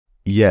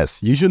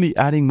Yes, usually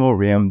adding more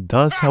RAM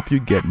does help you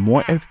get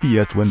more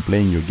FPS when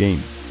playing your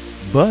game.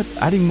 But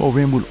adding more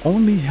RAM will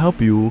only help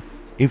you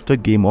if the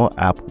game or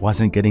app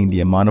wasn't getting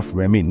the amount of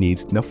RAM it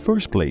needs in the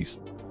first place.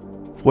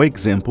 For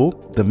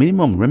example, the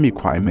minimum RAM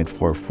requirement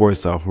for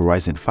Forza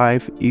Horizon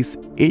 5 is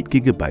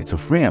 8GB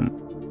of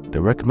RAM. The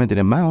recommended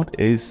amount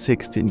is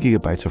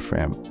 16GB of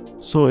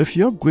RAM. So if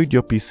you upgrade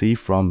your PC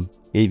from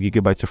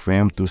 8GB of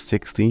RAM to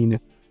 16,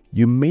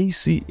 you may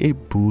see a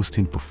boost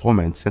in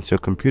performance since your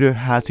computer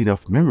has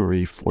enough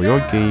memory for your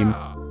game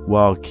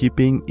while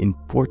keeping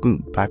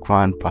important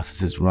background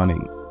processes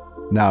running.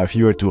 Now, if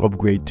you were to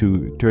upgrade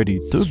to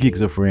 32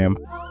 gigs of RAM,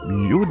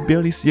 you would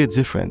barely see a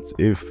difference,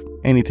 if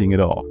anything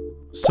at all.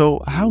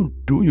 So how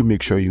do you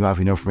make sure you have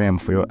enough RAM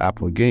for your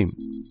app or game?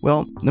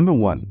 Well, number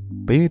one,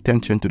 pay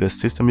attention to the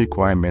system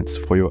requirements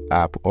for your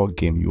app or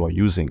game you are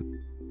using.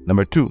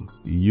 Number two,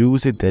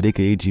 use a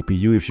dedicated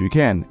GPU if you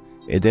can.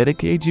 A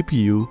dedicated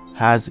GPU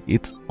has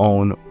its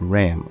own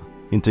RAM.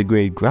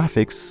 Integrate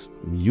graphics,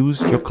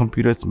 use your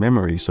computer's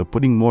memory, so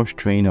putting more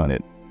strain on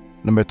it.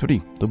 Number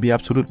three, to be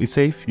absolutely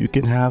safe, you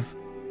can have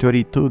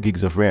 32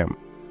 gigs of RAM.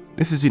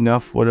 This is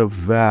enough for the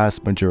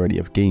vast majority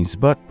of games,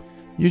 but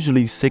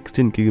usually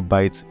 16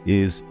 gigabytes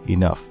is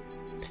enough.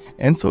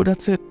 And so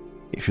that's it.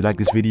 If you like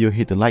this video,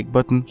 hit the like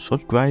button,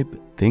 subscribe.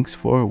 Thanks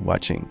for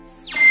watching.